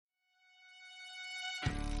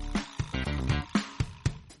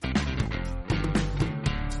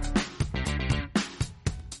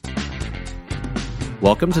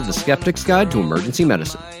Welcome to the Skeptic's Guide to Emergency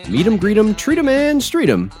Medicine. Meet 'em, greet 'em, treat 'em, and street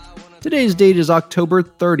 'em. Today's date is October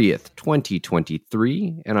 30th,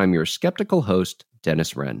 2023, and I'm your skeptical host,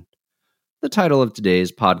 Dennis Wren. The title of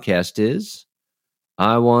today's podcast is,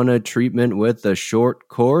 I Want a Treatment with a Short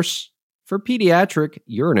Course for Pediatric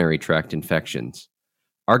Urinary Tract Infections.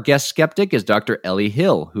 Our guest skeptic is Dr. Ellie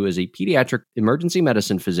Hill, who is a pediatric emergency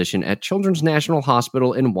medicine physician at Children's National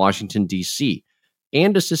Hospital in Washington, D.C.,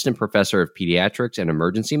 and assistant professor of pediatrics and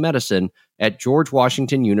emergency medicine at George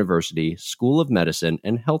Washington University School of Medicine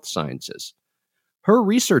and Health Sciences. Her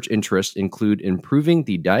research interests include improving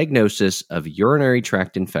the diagnosis of urinary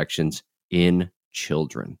tract infections in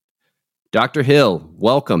children. Dr. Hill,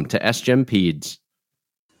 welcome to SGEM Peds.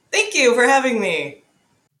 Thank you for having me.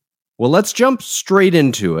 Well, let's jump straight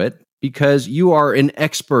into it because you are an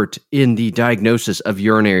expert in the diagnosis of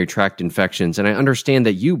urinary tract infections, and I understand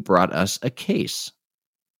that you brought us a case.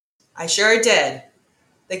 I sure did.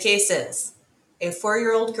 The case is, a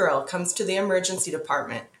 4-year-old girl comes to the emergency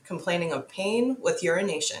department complaining of pain with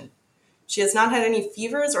urination. She has not had any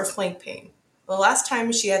fevers or flank pain. The last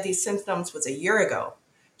time she had these symptoms was a year ago.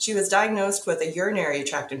 She was diagnosed with a urinary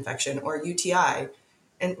tract infection, or UTI,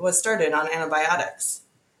 and was started on antibiotics.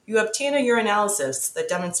 You obtain a urinalysis that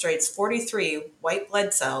demonstrates 43 white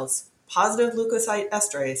blood cells, positive leukocyte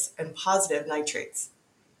esterase, and positive nitrates.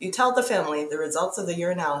 You tell the family the results of the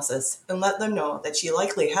urinalysis and let them know that she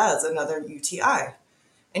likely has another UTI,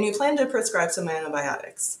 and you plan to prescribe some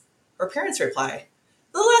antibiotics. Her parents reply,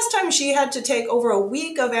 the last time she had to take over a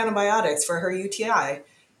week of antibiotics for her UTI,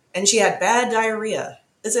 and she had bad diarrhea.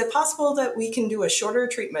 Is it possible that we can do a shorter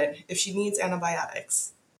treatment if she needs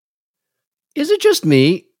antibiotics? Is it just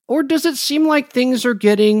me, or does it seem like things are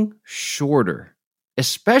getting shorter,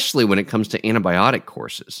 especially when it comes to antibiotic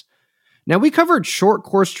courses? Now, we covered short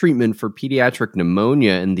course treatment for pediatric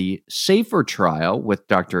pneumonia in the SAFER trial with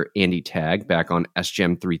Dr. Andy Tagg back on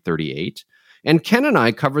SGEM 338, and Ken and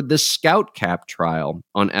I covered the SCOUT CAP trial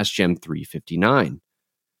on SGEM 359.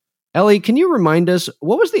 Ellie, can you remind us,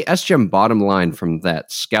 what was the SGEM bottom line from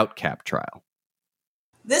that SCOUT CAP trial?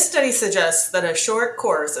 This study suggests that a short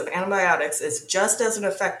course of antibiotics is just as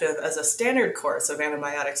effective as a standard course of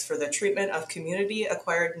antibiotics for the treatment of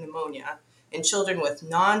community-acquired pneumonia in children with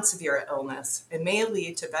non-severe illness and may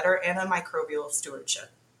lead to better antimicrobial stewardship.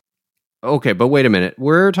 Okay, but wait a minute.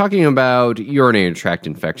 We're talking about urinary tract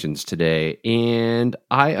infections today, and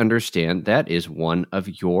I understand that is one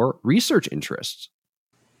of your research interests.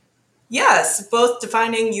 Yes, both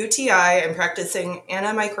defining UTI and practicing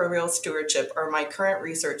antimicrobial stewardship are my current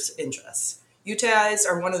research interests. UTIs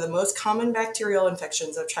are one of the most common bacterial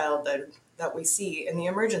infections of childhood that we see in the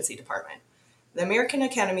emergency department. The American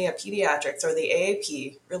Academy of Pediatrics, or the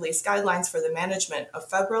AAP, released guidelines for the management of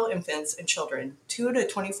febrile infants and children 2 to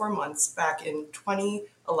 24 months back in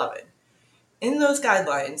 2011. In those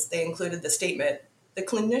guidelines, they included the statement, the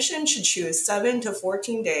clinician should choose 7 to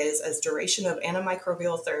 14 days as duration of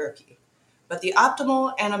antimicrobial therapy, but the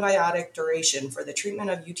optimal antibiotic duration for the treatment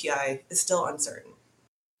of UTI is still uncertain.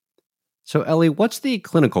 So, Ellie, what's the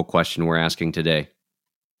clinical question we're asking today?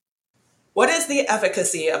 What is the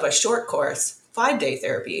efficacy of a short course, 5-day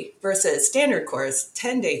therapy versus standard course,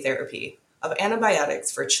 10-day therapy of antibiotics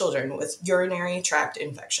for children with urinary tract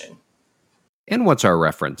infection? And what's our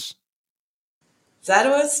reference?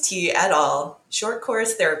 Zados T. et al. Short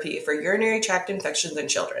course therapy for urinary tract infections in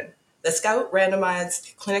children. The SCOUT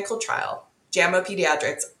randomized clinical trial. JAMA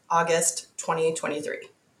Pediatrics, August 2023.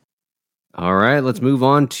 All right, let's move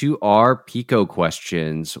on to our PICO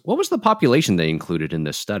questions. What was the population they included in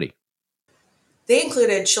this study? They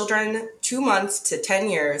included children 2 months to 10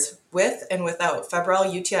 years with and without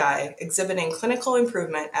febrile UTI exhibiting clinical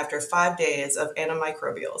improvement after 5 days of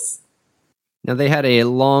antimicrobials. Now, they had a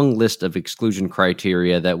long list of exclusion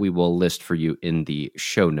criteria that we will list for you in the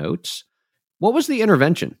show notes. What was the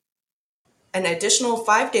intervention? An additional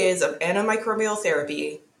 5 days of antimicrobial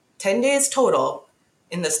therapy, 10 days total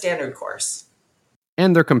in the standard course.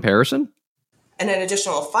 And their comparison? And an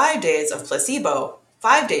additional 5 days of placebo,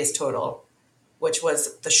 5 days total, which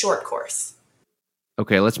was the short course.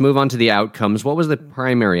 Okay, let's move on to the outcomes. What was the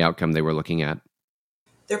primary outcome they were looking at?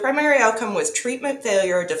 Their primary outcome was treatment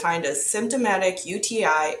failure defined as symptomatic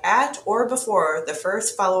UTI at or before the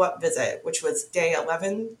first follow-up visit, which was day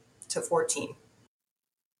 11 to 14.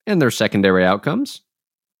 And their secondary outcomes?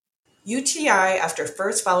 UTI after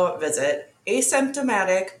first follow-up visit,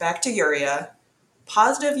 asymptomatic bacteriuria,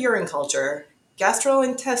 positive urine culture,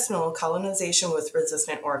 gastrointestinal colonization with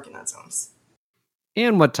resistant organisms.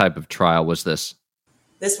 And what type of trial was this?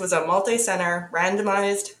 This was a multi-center,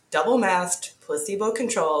 randomized, double-masked,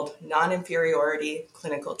 placebo-controlled, non-inferiority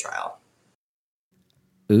clinical trial.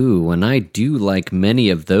 Ooh, and I do like many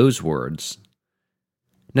of those words.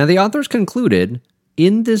 Now, the authors concluded,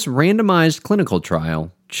 in this randomized clinical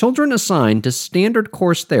trial, children assigned to standard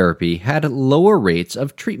course therapy had lower rates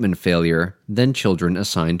of treatment failure than children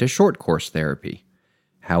assigned to short course therapy.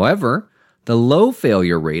 However, the low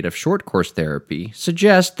failure rate of short course therapy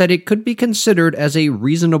suggests that it could be considered as a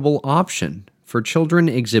reasonable option for children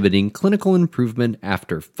exhibiting clinical improvement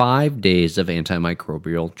after 5 days of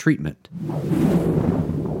antimicrobial treatment.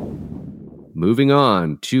 Moving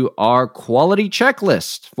on to our quality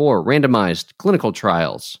checklist for randomized clinical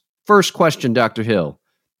trials. First question, Dr. Hill.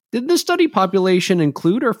 Did the study population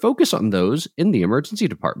include or focus on those in the emergency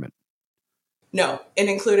department? No, it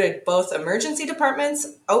included both emergency departments,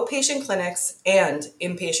 outpatient clinics, and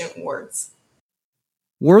inpatient wards.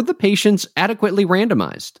 Were the patients adequately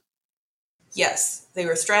randomized? Yes, they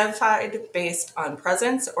were stratified based on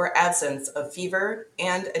presence or absence of fever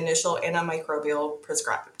and initial antimicrobial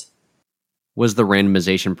prescribed. Was the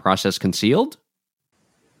randomization process concealed?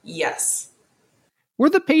 Yes. Were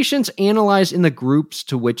the patients analyzed in the groups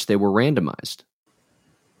to which they were randomized?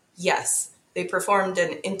 Yes. They performed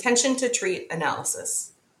an intention to treat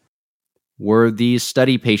analysis. Were these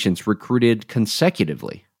study patients recruited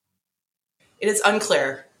consecutively? It is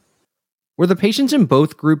unclear. Were the patients in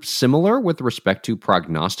both groups similar with respect to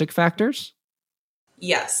prognostic factors?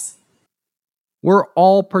 Yes. Were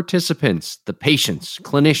all participants, the patients,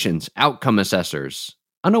 clinicians, outcome assessors,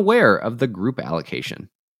 unaware of the group allocation?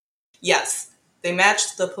 Yes. They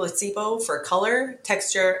matched the placebo for color,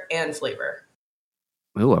 texture, and flavor.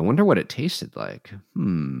 Oh, I wonder what it tasted like.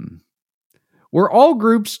 Were all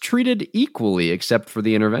groups treated equally except for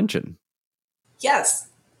the intervention? Yes.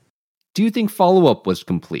 Do you think follow-up was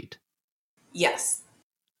complete? Yes.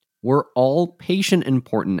 Were all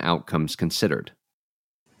patient-important outcomes considered?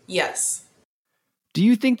 Yes. Do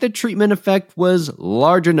you think the treatment effect was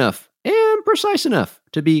large enough and precise enough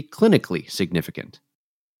to be clinically significant?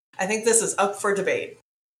 I think this is up for debate.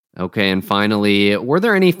 Okay, and finally, were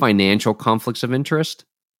there any financial conflicts of interest?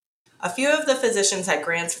 A few of the physicians had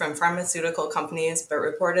grants from pharmaceutical companies, but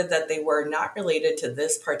reported that they were not related to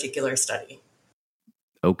this particular study.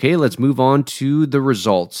 Okay, let's move on to the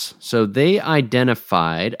results. So they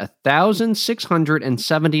identified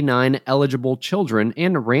 1,679 eligible children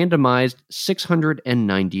and randomized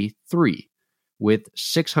 693, with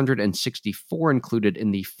 664 included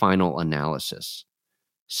in the final analysis.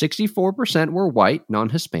 64% were white,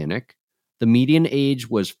 non-Hispanic. The median age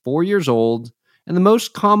was 4 years old, and the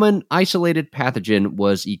most common isolated pathogen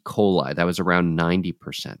was E. coli. That was around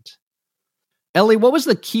 90%. Ellie, what was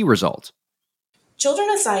the key result? Children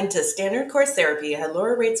assigned to standard course therapy had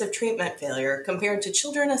lower rates of treatment failure compared to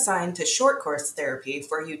children assigned to short course therapy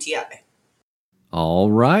for UTI.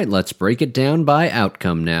 All right, let's break it down by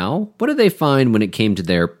outcome now. What did they find when it came to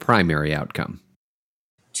their primary outcome?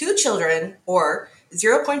 2 children, or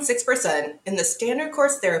 0.6%, in the standard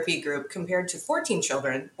course therapy group compared to 14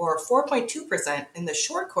 children, or 4.2%, in the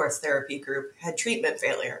short course therapy group had treatment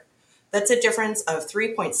failure. That's a difference of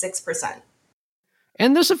 3.6%.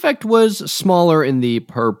 And this effect was smaller in the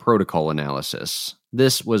per protocol analysis.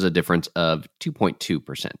 This was a difference of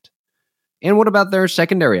 2.2%. And what about their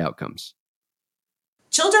secondary outcomes?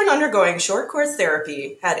 Children undergoing short course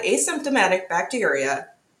therapy had asymptomatic bacteriuria,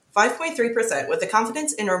 5.3%, with a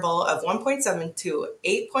confidence interval of 1.7 to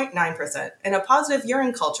 8.9%, and a positive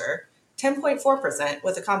urine culture, 10.4%,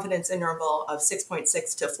 with a confidence interval of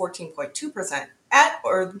 6.6 to 14.2%, at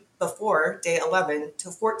or before day 11 to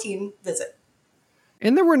 14 visit.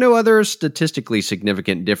 And there were no other statistically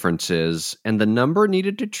significant differences, and the number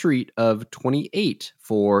needed to treat of 28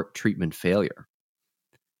 for treatment failure.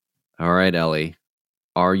 All right, Ellie,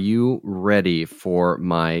 are you ready for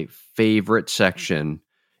my favorite section?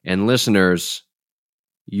 And listeners,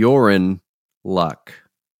 you're in luck,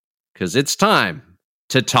 because it's time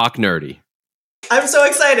to talk nerdy. I'm so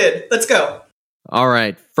excited. Let's go. All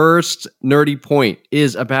right, first nerdy point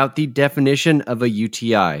is about the definition of a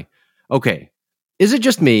UTI. Okay, is it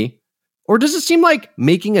just me, or does it seem like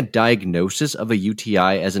making a diagnosis of a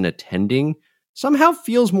UTI as an attending somehow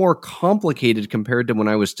feels more complicated compared to when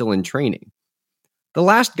I was still in training? The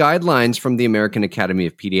last guidelines from the American Academy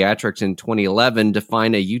of Pediatrics in 2011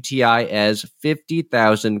 define a UTI as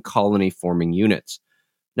 50,000 colony-forming units.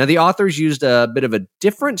 Now, the authors used a bit of a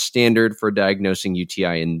different standard for diagnosing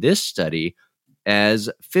UTI in this study, as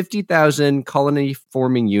 50,000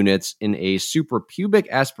 colony-forming units in a suprapubic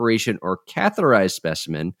aspiration or catheterized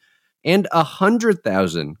specimen, and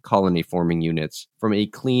 100,000 colony-forming units from a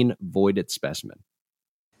clean voided specimen.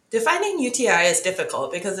 Defining UTI is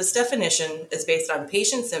difficult because its definition is based on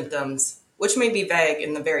patient symptoms, which may be vague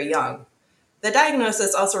in the very young. The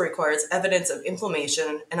diagnosis also requires evidence of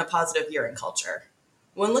inflammation and a positive urine culture.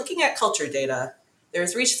 When looking at culture data,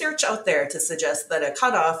 there's research out there to suggest that a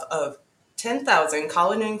cutoff of 10,000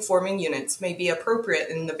 colony-forming units may be appropriate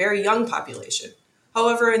in the very young population.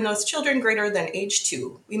 However, in those children greater than age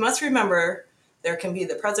 2, we must remember there can be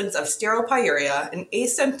the presence of sterile pyuria and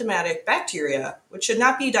asymptomatic bacteria, which should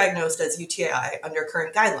not be diagnosed as UTI under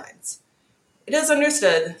current guidelines. It is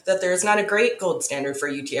understood that there is not a great gold standard for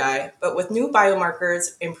UTI, but with new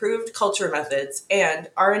biomarkers, improved culture methods, and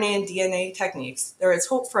RNA and DNA techniques, there is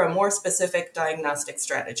hope for a more specific diagnostic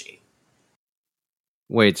strategy.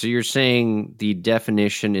 Wait, so you're saying the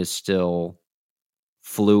definition is still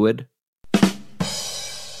fluid?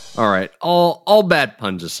 All right, all bad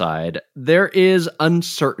puns aside, there is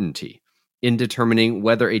uncertainty in determining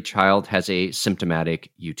whether a child has a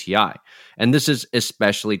symptomatic UTI. And this is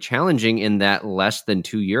especially challenging in that less than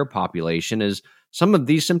 2-year population, as some of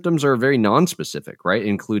these symptoms are very nonspecific, right?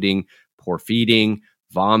 Including poor feeding,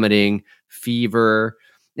 vomiting, fever,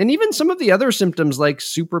 and even some of the other symptoms like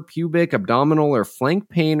suprapubic, abdominal, or flank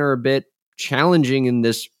pain are a bit challenging in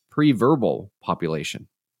this pre-verbal population.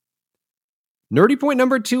 Nerdy point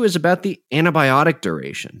number 2 is about the antibiotic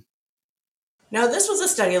duration. Now, this was a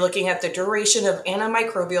study looking at the duration of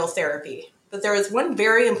antimicrobial therapy, but there is one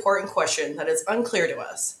very important question that is unclear to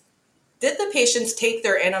us. Did the patients take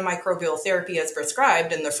their antimicrobial therapy as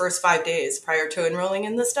prescribed in the first 5 days prior to enrolling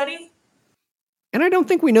in the study? And I don't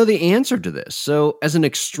think we know the answer to this. So, as an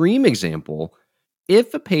extreme example,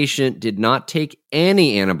 if a patient did not take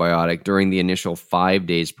any antibiotic during the initial 5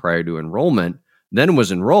 days prior to enrollment, then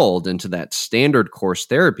was enrolled into that standard course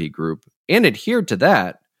therapy group and adhered to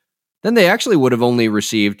that, then they actually would have only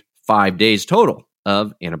received 5 days total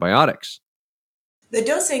of antibiotics. The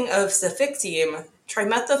dosing of cefixime,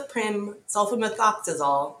 trimethoprim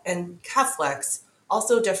sulfamethoxazole, and Keflex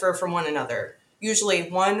also differ from one another, usually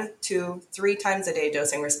 1, 2, 3 times a day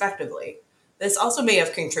dosing respectively. This also may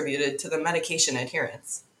have contributed to the medication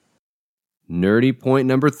adherence. Nerdy point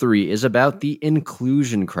number 3 is about the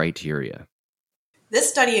inclusion criteria. This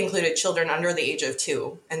study included children under the age of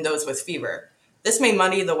 2 and those with fever. This may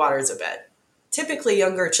muddy the waters a bit. Typically,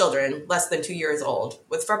 younger children, less than 2 years old,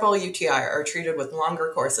 with febrile UTI are treated with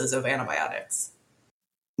longer courses of antibiotics.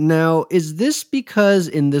 Now, is this because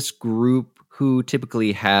in this group who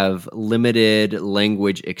typically have limited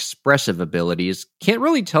language expressive abilities can't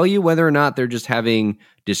really tell you whether or not they're just having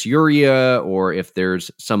dysuria or if there's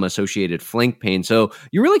some associated flank pain? So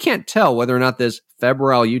you really can't tell whether or not this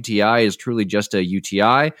febrile UTI is truly just a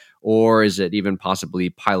UTI or is it even possibly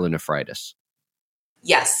pyelonephritis?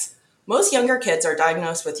 Yes, most younger kids are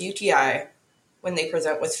diagnosed with UTI when they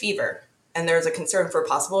present with fever, and there is a concern for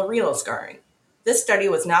possible renal scarring. This study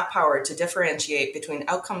was not powered to differentiate between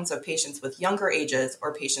outcomes of patients with younger ages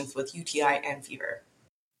or patients with UTI and fever.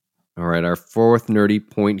 All right, our fourth nerdy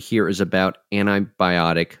point here is about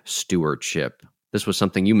antibiotic stewardship. This was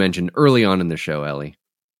something you mentioned early on in the show, Ellie.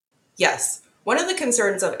 Yes, one of the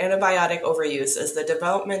concerns of antibiotic overuse is the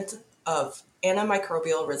development of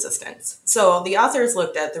antimicrobial resistance. So the authors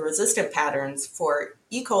looked at the resistant patterns for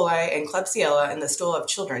E. coli and Klebsiella in the stool of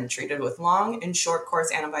children treated with long and short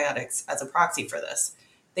course antibiotics as a proxy for this.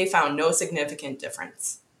 They found no significant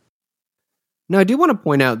difference. Now, I do want to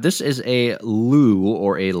point out this is a LU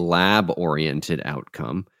or a lab-oriented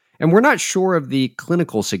outcome, and we're not sure of the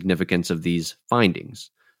clinical significance of these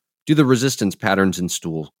findings. Do the resistance patterns in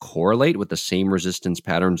stool correlate with the same resistance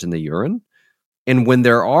patterns in the urine? And when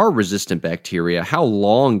there are resistant bacteria, how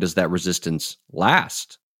long does that resistance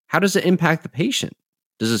last? How does it impact the patient?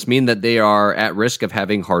 Does this mean that they are at risk of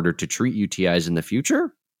having harder to treat UTIs in the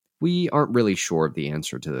future? We aren't really sure of the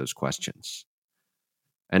answer to those questions.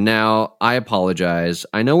 And now, I apologize.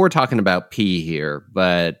 I know we're talking about pee here,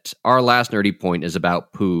 but our last nerdy point is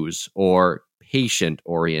about POOs, or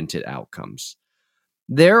patient-oriented outcomes.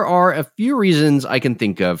 There are a few reasons I can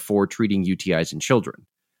think of for treating UTIs in children.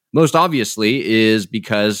 Most obviously is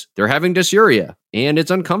because they're having dysuria and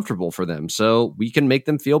it's uncomfortable for them. So we can make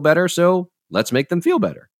them feel better. So let's make them feel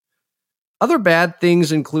better. Other bad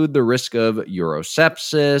things include the risk of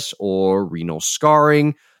urosepsis or renal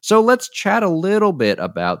scarring. So let's chat a little bit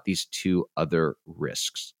about these two other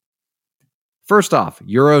risks. First off,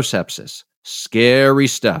 urosepsis. Scary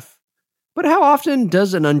stuff. But how often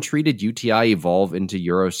does an untreated UTI evolve into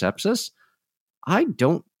urosepsis? I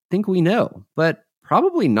don't think we know, but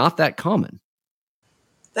probably not that common.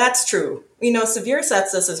 That's true. We know severe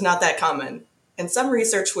sepsis is not that common, and some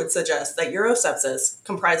research would suggest that urosepsis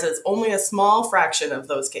comprises only a small fraction of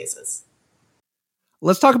those cases.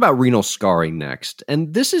 Let's talk about renal scarring next,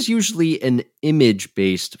 and this is usually an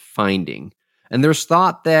image-based finding. And there's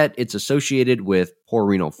thought that it's associated with poor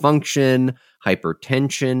renal function,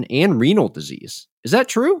 hypertension, and renal disease. Is that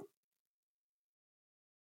true?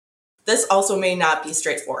 This also may not be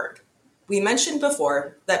straightforward. We mentioned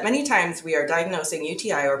before that many times we are diagnosing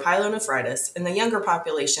UTI or pyelonephritis in the younger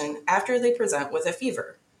population after they present with a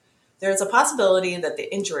fever. There is a possibility that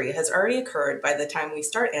the injury has already occurred by the time we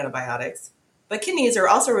start antibiotics, but kidneys are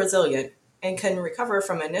also resilient and can recover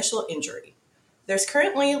from initial injury. There's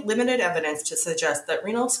currently limited evidence to suggest that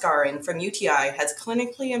renal scarring from UTI has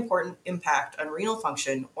clinically important impact on renal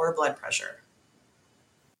function or blood pressure.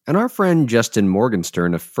 And our friend Justin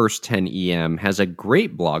Morgenstern of First 10 EM has a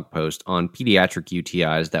great blog post on pediatric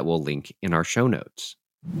UTIs that we'll link in our show notes.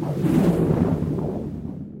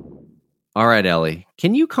 All right, Ellie,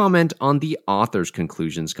 can you comment on the author's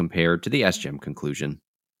conclusions compared to the SGEM conclusion?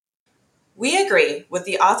 We agree with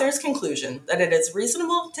the author's conclusion that it is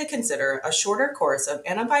reasonable to consider a shorter course of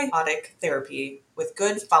antibiotic therapy with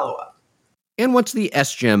good follow-up. And what's the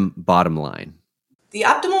SGEM bottom line? The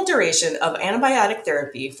optimal duration of antibiotic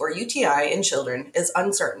therapy for UTI in children is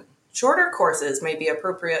uncertain. Shorter courses may be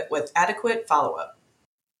appropriate with adequate follow-up.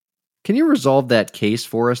 Can you resolve that case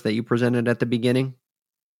for us that you presented at the beginning?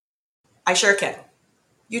 I sure can.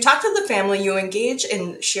 You talk to the family, you engage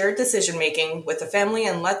in shared decision-making with the family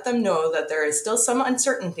and let them know that there is still some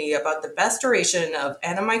uncertainty about the best duration of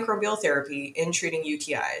antimicrobial therapy in treating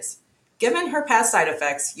UTIs. Given her past side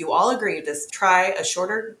effects, you all agreed to try a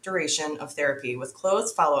shorter duration of therapy with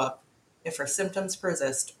close follow-up if her symptoms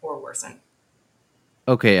persist or worsen.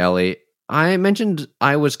 Okay, Ellie. I mentioned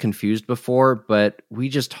I was confused before, but we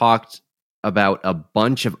just talked about a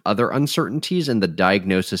bunch of other uncertainties in the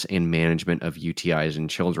diagnosis and management of UTIs in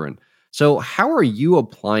children. So how are you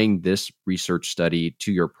applying this research study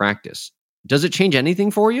to your practice? Does it change anything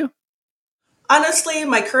for you? Honestly,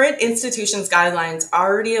 my current institution's guidelines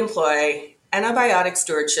already employ antibiotic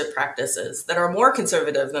stewardship practices that are more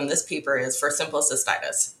conservative than this paper is for simple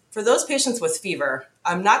cystitis. For those patients with fever,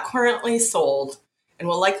 I'm not currently sold and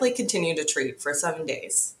will likely continue to treat for 7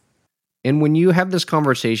 days. And when you have this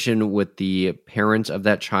conversation with the parents of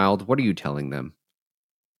that child, what are you telling them?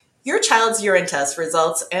 Your child's urine test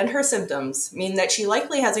results and her symptoms mean that she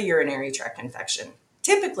likely has a urinary tract infection.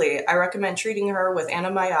 Typically, I recommend treating her with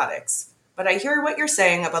antibiotics. But I hear what you're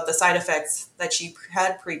saying about the side effects that she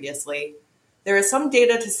had previously. There is some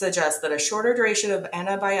data to suggest that a shorter duration of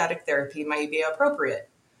antibiotic therapy might be appropriate.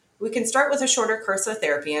 We can start with a shorter course of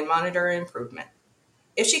therapy and monitor improvement.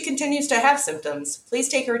 If she continues to have symptoms, please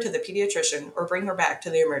take her to the pediatrician or bring her back to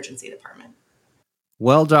the emergency department.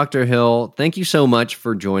 Well, Dr. Hill, thank you so much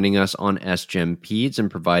for joining us on SGEM Peds and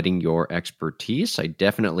providing your expertise. I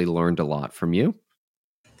definitely learned a lot from you.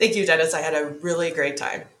 Thank you, Dennis. I had a really great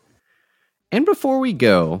time. And before we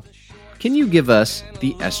go, can you give us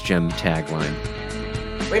the SGEM tagline?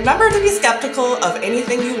 Remember to be skeptical of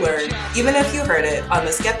anything you learn, even if you heard it on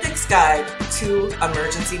the Skeptic's Guide to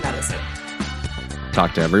Emergency Medicine.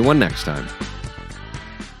 Talk to everyone next time.